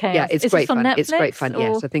 Sounds like chaos. Yeah, it's great fun. Netflix, it's great fun,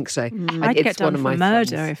 yes, I think so. I'd get done for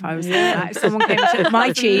murder if I was if someone came to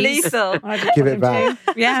my cheese, give it back.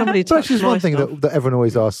 Yeah. But actually, one thing that everyone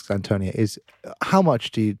always asks, Antonia, is how much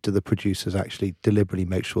do the producers actually deliberately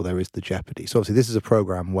make sure there is the jeopardy? So obviously, this is a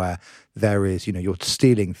program where there is, you're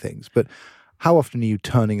stealing things, but how often are you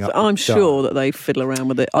turning up? So I'm sure that they fiddle around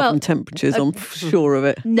with the oven temperatures. I'm sure of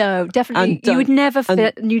it. No, definitely. You would never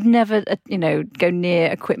you'd never, go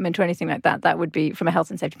near equipment or anything like that. That would be, from a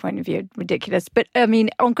health and safety point of view, ridiculous. But I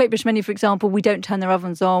mean, on Great British Menu, for example, we don't turn their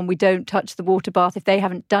ovens on. We don't touch the water bath. If they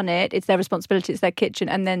haven't done it, it's their responsibility. It's their kitchen.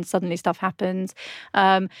 And then suddenly stuff happens.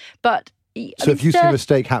 But so if you see a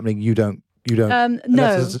mistake happening, you don't You don't?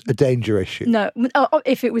 No. That's a danger issue. No.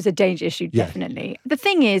 If it was a danger issue, definitely. The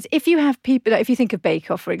thing is, if you have people, if you think of Bake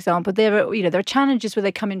Off, for example, there are challenges where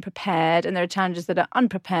they come in prepared and there are challenges that are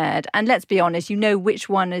unprepared. And let's be honest, you know which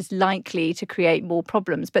one is likely to create more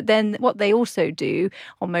problems. But then what they also do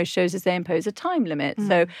on most shows is they impose a time limit.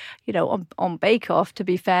 So, on Bake Off, to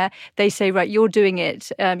be fair, they say, right, you're doing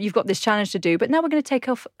it. You've got this challenge to do, but now we're going to take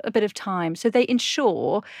off a bit of time. So they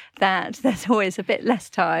ensure that there's always a bit less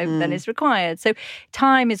time than is required. So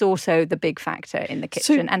time is also the big factor in the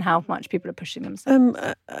kitchen and how much people are pushing themselves.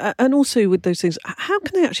 And also with those things, how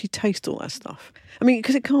can they actually taste all that stuff? I mean,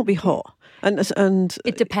 because it can't be hot. And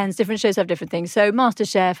it depends. Different shows have different things. So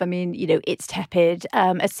MasterChef, I mean, it's tepid.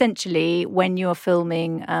 Essentially, when you're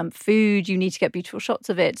filming food, you need to get beautiful shots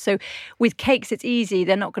of it. So with cakes, it's easy.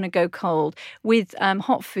 They're not going to go cold. With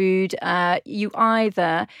hot food, you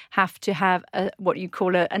either have to have what you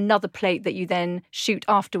call another plate that you then shoot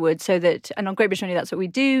afterwards. So that, and on Great British Menu, that's what we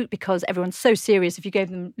do because everyone's so serious. If you gave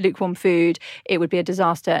them lukewarm food, it would be a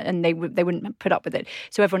disaster and they wouldn't put up with it.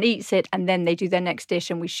 So everyone eats it and then they do their next dish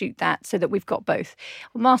and we shoot that so that we've got both.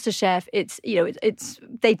 On MasterChef,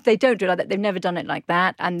 they don't do it like that. They've never done it like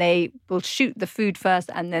that, and they will shoot the food first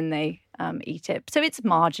and then they eat it. So it's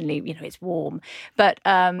marginally, it's warm. But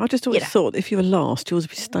I just always thought if you were last, yours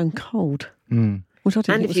would be stone cold. And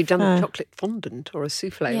if you've done a chocolate fondant or a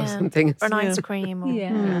souffle or something, or an ice cream,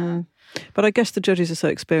 or But I guess the judges are so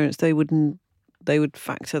experienced they would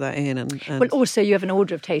factor that in. And well, also you have an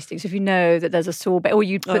order of tastings. If you know that there's a sorbet, or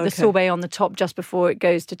you put the sorbet on the top just before it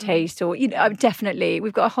goes to taste, or definitely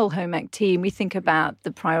we've got a whole home ec team. We think about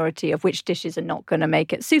the priority of which dishes are not going to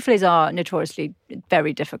make it. Soufflés are notoriously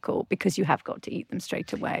very difficult because you have got to eat them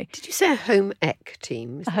straight away. Did you say a home ec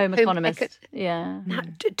team? A home economist. Yeah. Now,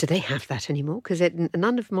 do they have that anymore? Because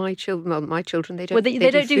none of my children, they don't. Well,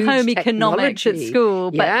 they don't do home economics at school,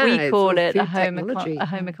 but we call it a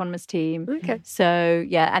home economist team. Okay. So,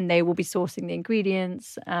 and they will be sourcing the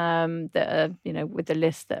ingredients that are, with the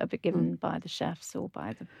list that are given by the chefs or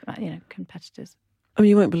by the, competitors. I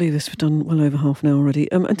mean, you won't believe this. We've done well over half an hour already.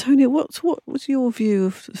 Antonia, what was your view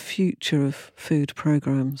of the future of food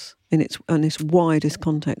programmes in its widest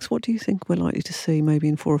context? What do you think we're likely to see maybe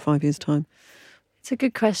in 4 or 5 years' time? It's a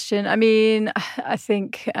good question. I mean, I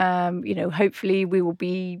think, hopefully we will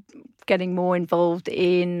be getting more involved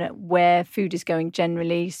in where food is going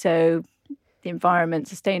generally. So the environment,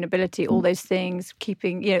 sustainability, all those things,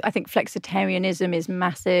 keeping, I think flexitarianism is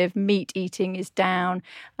massive, meat eating is down.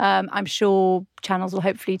 I'm sure channels will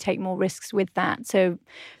hopefully take more risks with that. So,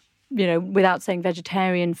 without saying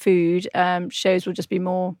vegetarian food, shows will just be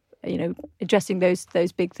more, addressing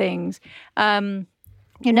those big things. You're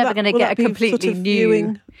never going to get a completely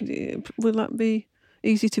new... Will that be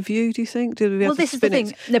easy to view, do you think? This is the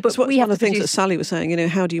thing. No, but we have one of the things that Sally was saying,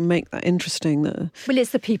 how do you make that interesting? Well, it's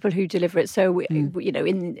the people who deliver it. So,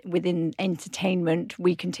 within entertainment,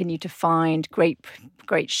 we continue to find great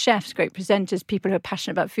chefs, great presenters, people who are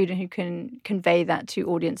passionate about food and who can convey that to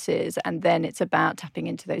audiences. And then it's about tapping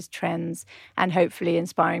into those trends and hopefully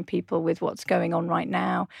inspiring people with what's going on right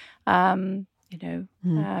now. But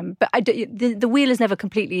the wheel is never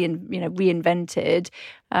completely reinvented.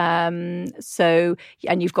 So,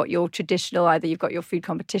 and you've got your traditional, either you've got your food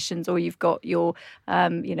competitions or you've got your,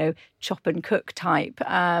 chop and cook type,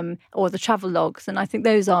 or the travel logs. And I think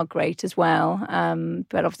those are great as well.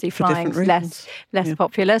 But obviously flying's less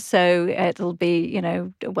popular. So it'll be,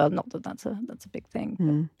 not that that's a big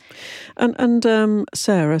thing. And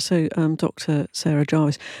Sarah, so Dr. Sarah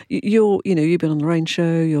Jarvis, you've been on the Rain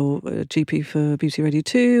Show, you're a GP for BBC Radio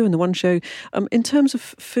 2 and the One Show. In terms of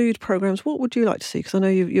food programmes, what would you like to see? Because I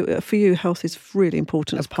know for you, health is really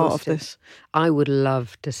important as part of this. I would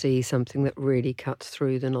love to see something that really cuts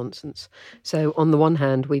through the nonsense. So on the one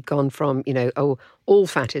hand, we've gone from, all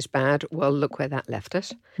fat is bad. Well, look where that left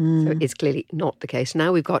us. So it's clearly not the case.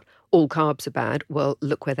 Now we've got all carbs are bad. Well,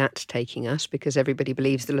 look where that's taking us, because everybody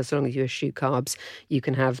believes that as long as you eschew carbs, you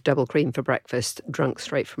can have double cream for breakfast, drunk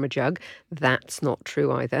straight from a jug. That's not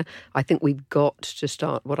true either. I think we've got to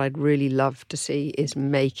start. What I'd really love to see is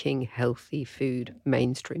making healthy food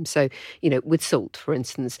mainstream. So, with salt, for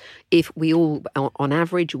instance, if we all, on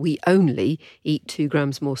average, we only eat 2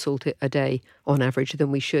 grams more salt a day on average than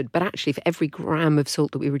we should. But actually, for every gram of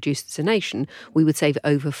salt that we reduce as a nation, we would save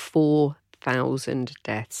over 4,000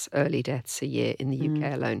 early deaths a year in the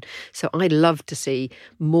UK alone. So I'd love to see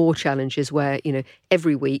more challenges where,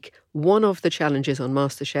 every week, one of the challenges on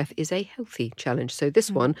MasterChef is a healthy challenge. So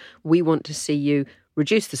this one, we want to see you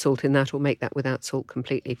reduce the salt in that or make that without salt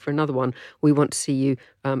completely. For another one, we want to see you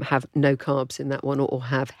have no carbs in that one or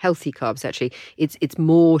have healthy carbs. Actually, it's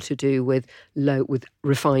more to do with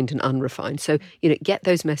refined and unrefined. So, get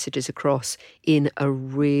those messages across in a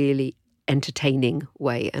really entertaining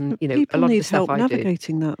way, and people a lot need of the stuff help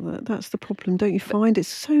navigating that. That's the problem, don't you find? It's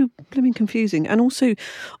so blooming confusing, and also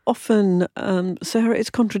often, Sarah, it's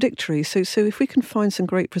contradictory. So if we can find some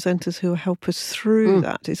great presenters who will help us through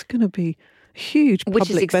that, it's going to be a huge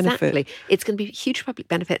public benefit. It's going to be a huge public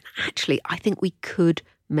benefit. Actually, I think we could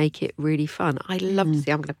make it really fun. I love to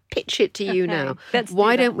see. I'm going to pitch it to you now.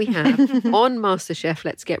 Why don't we have on MasterChef?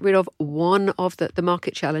 Let's get rid of one of the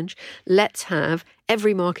market challenge. Let's have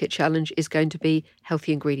every market challenge is going to be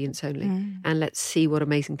healthy ingredients only, and let's see what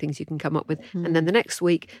amazing things you can come up with. And then the next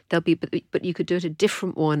week there'll be, but you could do it a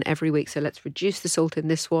different one every week. So let's reduce the salt in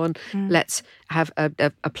this one. Let's have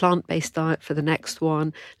a plant-based diet for the next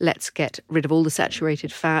one. Let's get rid of all the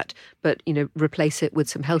saturated fat, but replace it with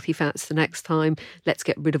some healthy fats the next time. Let's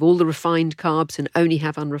get rid of all the refined carbs and only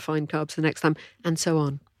have unrefined carbs the next time, and so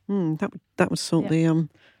on. That would sort the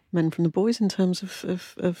men from the boys in terms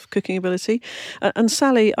of cooking ability. And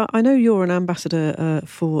Sally, I know you're an ambassador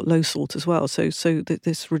for low salt as well. So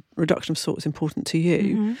this reduction of salt is important to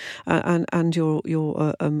you, and you're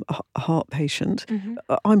a heart patient.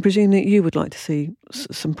 I'm presuming that you would like to see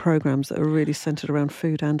some programmes that are really centred around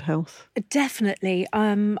food and health. Definitely.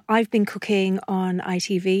 I've been cooking on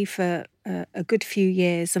ITV for a good few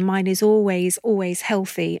years, and mine is always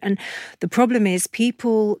healthy. And the problem is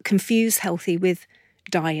people confuse healthy with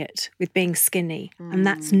diet, with being skinny, and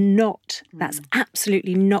that's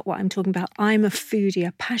absolutely not what I'm talking about. I'm a foodie,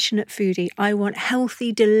 a passionate foodie. I want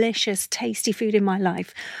healthy, delicious, tasty food in my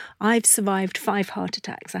life. I've survived 5 heart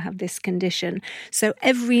attacks. I have this condition, so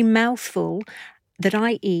every mouthful that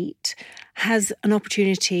I eat has an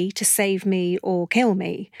opportunity to save me or kill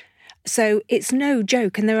me. So it's no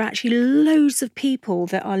joke, and there are actually loads of people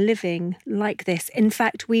that are living like this. In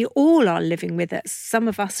fact, we all are living with it. Some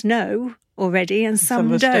of us know already and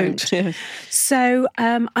some don't. Yes. So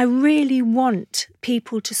I really want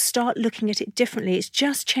people to start looking at it differently. It's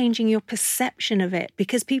just changing your perception of it,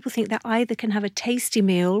 because people think they either can have a tasty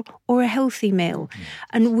meal or a healthy meal.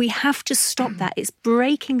 And we have to stop that. It's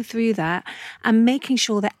breaking through that and making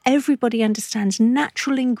sure that everybody understands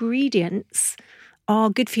natural ingredients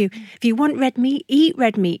are good for you. If you want red meat, eat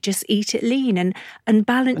red meat. Just eat it lean and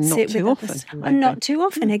balance it with others. And not too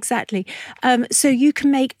often, exactly. So you can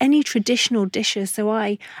make any traditional dishes. So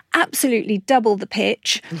I absolutely double the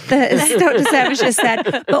pitch that Dr. Sarah just said.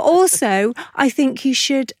 But also, I think you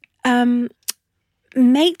should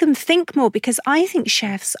make them think more, because I think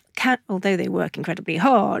chefs can, although they work incredibly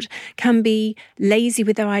hard, can be lazy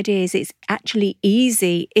with their ideas. It's actually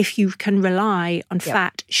easy if you can rely on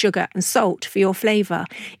fat, sugar and salt for your flavour.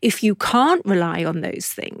 If you can't rely on those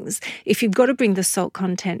things, if you've got to bring the salt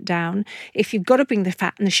content down, if you've got to bring the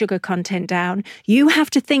fat and the sugar content down, you have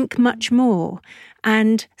to think much more.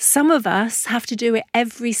 And some of us have to do it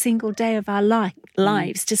every single day of our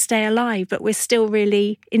lives to stay alive, but we're still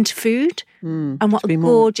really into food and what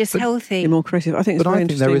gorgeous, healthy. Be more creative. I think it's very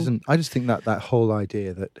interesting. There isn't. I just think that whole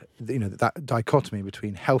idea that that dichotomy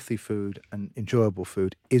between healthy food and enjoyable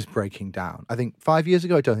food is breaking down. I think 5 years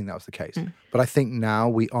ago, I don't think that was the case, but I think now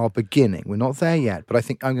we are beginning. We're not there yet, but I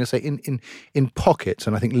think I'm going to say in pockets,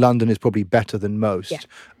 and I think London is probably better than most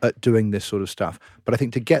at doing this sort of stuff. But I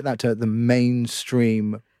think to get that to the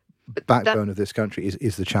mainstream backbone of this country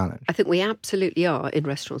is the challenge. I think we absolutely are in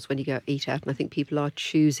restaurants when you go eat out, and I think people are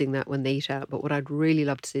choosing that when they eat out. But what I'd really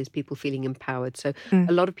love to see is people feeling empowered. So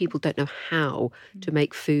a lot of people don't know how to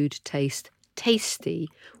make food taste tasty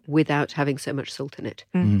without having so much salt in it.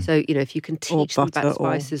 So, if you can teach them about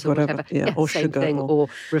spices or whatever, or same sugar thing, or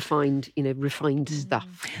refined stuff.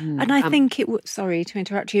 And I think it would, sorry to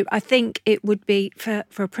interrupt you, I think it would be for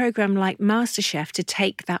a programme like MasterChef to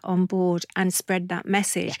take that on board and spread that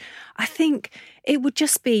message. I think it would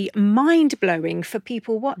just be mind-blowing for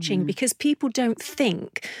people watching, because people don't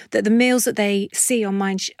think that the meals that they see on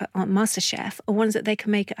MasterChef are ones that they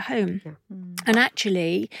can make at home. And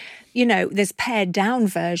actually, there's pared down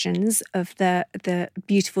versions of the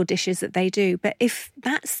beautiful dishes that they do. But if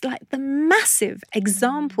that's like the massive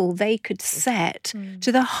example they could set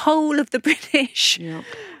to the whole of the British.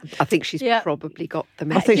 I think she's probably got the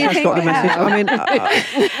message. I think she's got the message.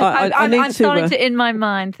 I mean, I'm starting to, in my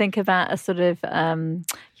mind, think about a sort of,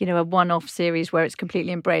 a one-off series where it's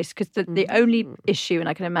completely embraced. Because the only issue, and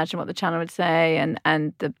I can imagine what the channel would say,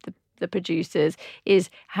 and the the producers is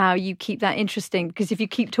how you keep that interesting. Because if you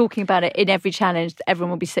keep talking about it in every challenge, everyone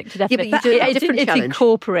will be sick to death. Yeah, but you do a different it's challenge.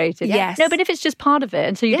 Incorporated. Yes. No, but if it's just part of it,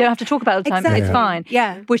 and so you don't have to talk about it all the time, it's fine.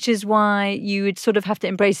 Yeah. Which is why you would sort of have to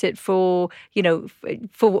embrace it for,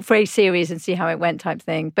 for a series and see how it went type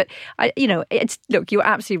thing. But look, you're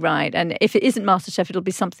absolutely right. And if it isn't MasterChef, it'll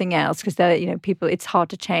be something else because people. It's hard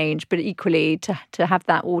to change, but equally to have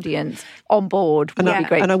that audience on board would be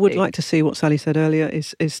great. And I would like to see what Sally said earlier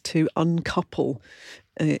is to uncouple,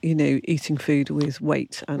 eating food with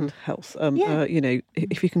weight and health.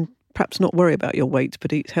 If you can perhaps not worry about your weight,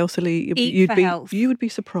 but eat healthily, health. You would be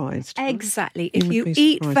surprised. Exactly. If you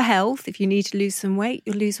eat for health, if you need to lose some weight,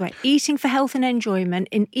 you'll lose weight. Eating for health and enjoyment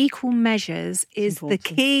in equal measures is the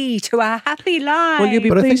key to a happy life. Well, you'll be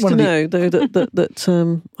pleased to know, though,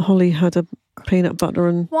 that Holly had a peanut butter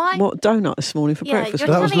and donut this morning for breakfast.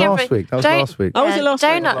 That was last week. Oh, was it last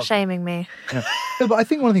week? Donut shaming me. Yeah. No, but I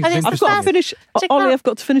think one of the things I've got to finish. Ollie, I've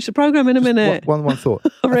got to finish the programme in a minute. One thought.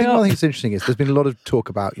 I think one thing that's interesting is there's been a lot of talk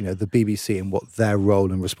about the BBC and what their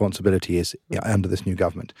role and responsibility is under this new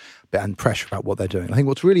government, and pressure about what they're doing. I think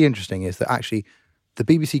what's really interesting is that actually the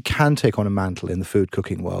BBC can take on a mantle in the food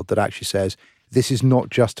cooking world that actually says this is not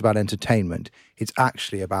just about entertainment; it's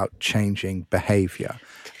actually about changing behaviour.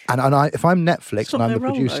 And if I'm Netflix and I'm the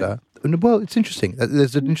producer, well, it's interesting.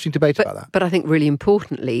 There's an interesting debate about that. But I think really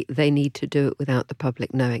importantly, they need to do it without the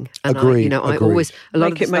public knowing. And Agreed. I always, a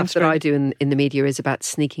lot of the stuff that I do in the media is about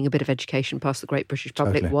sneaking a bit of education past the great British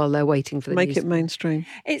public while they're waiting for the news. Make it mainstream.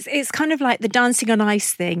 It's kind of like the Dancing on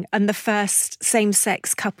Ice thing and the first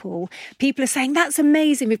same-sex couple. People are saying, that's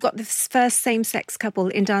amazing. We've got this first same-sex couple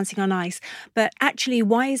in Dancing on Ice. But actually,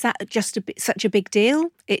 why is that just such a big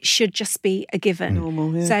deal? It should just be a given.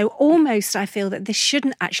 Normal, yeah. So almost I feel that this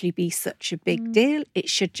shouldn't actually be such a big deal. It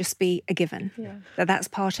should just be a given. Yeah. That's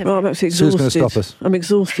part of it. I'm absolutely exhausted. Sue's going to stop us. I'm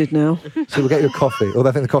exhausted now. So we'll get you a coffee. Although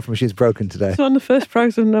I think the coffee machine's broken today. So on the first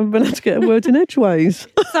programme, I've been able to get a word in edgeways.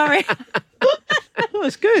 Sorry. Oh,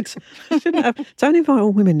 it's good. Shouldn't have. Don't invite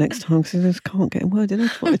all women next time because you just can't get a word in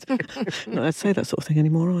edgeways. No, I'd say that sort of thing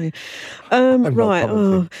anymore, are you?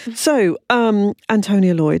 Right. So,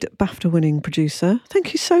 Antonia Lloyd, BAFTA-winning producer.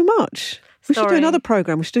 Thank you so much. We should do another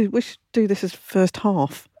programme. We should do this as first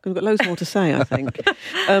half. We've got loads more to say, I think.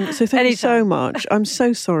 So thank you so much. I'm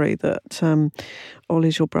so sorry that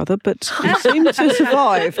Ollie's your brother, but you seem to have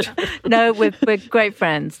survived. No, we're great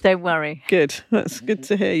friends. Don't worry. Good. That's good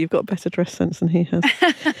to hear. You've got better dress sense than he has.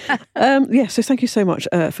 So thank you so much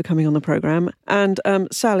for coming on the programme. And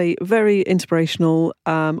Sally, very inspirational.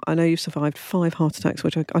 I know you've survived 5 heart attacks,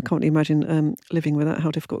 which I can't imagine living with that, how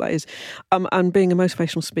difficult that is. And being a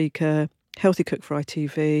motivational speaker, healthy cook for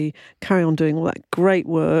ITV, carry on doing all that great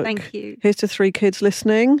work. Thank you. Here's to 3 kids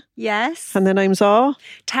listening. Yes. And their names are?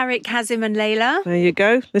 Tariq, Kazim and Layla. There you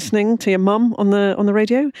go, listening to your mum on the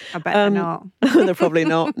radio. I bet they're not. They're probably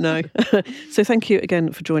not, no. So thank you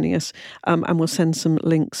again for joining us. And we'll send some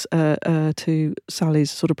links to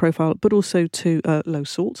Sally's sort of profile, but also to Low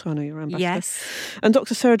Salt. I know you're ambassador. Yes. And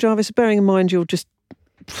Dr. Sarah Jarvis, bearing in mind you're just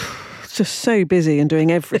so busy and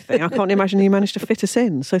doing everything. I can't imagine you managed to fit us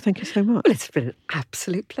in. So thank you so much. Well, it's been an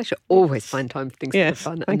absolute pleasure. Always find time for things that are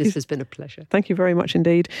fun. And this has been a pleasure. Thank you very much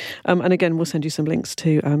indeed. And again, we'll send you some links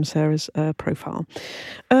to Sarah's profile.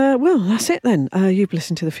 Well, that's it then. You've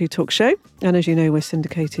listened to the Food Talk Show. And as you know, we're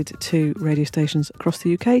syndicated to radio stations across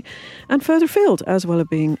the UK and further afield, as well as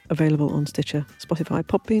being available on Stitcher, Spotify,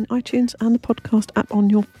 Podbean, iTunes and the podcast app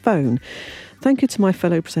on your phone. Thank you to my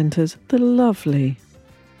fellow presenters, the lovely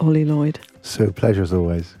Ollie Lloyd. So pleasure as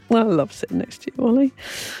always. Well, I love sitting next to you, Ollie.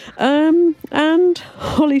 And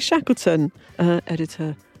Holly Shackleton,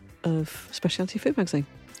 editor of Specialty Food Magazine.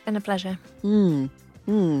 It's been a pleasure.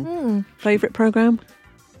 Favourite programme?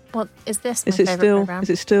 What is this? My favourite programme? Is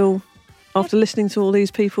it still, after listening to all these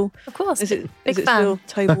people? Of course. Is it Big fan. still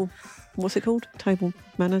Table? What's it called? Table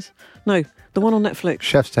Manners? No, the one on Netflix.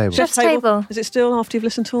 Chef's Table. Chef's Table. Is it still after you've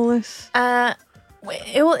listened to all this?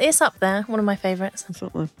 It's up there, one of my favourites. It's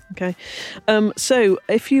up there, okay. So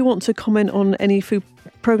if you want to comment on any food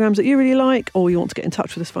programmes that you really like, or you want to get in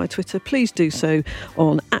touch with us via Twitter, please do so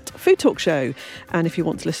on @FoodTalkShow. And if you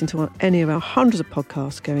want to listen to any of our hundreds of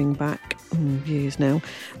podcasts going back years now,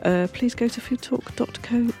 please go to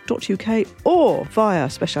foodtalk.co.uk or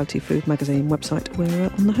via Specialty Food Magazine website. We're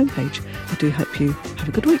on the homepage. I do hope you have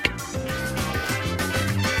a good week.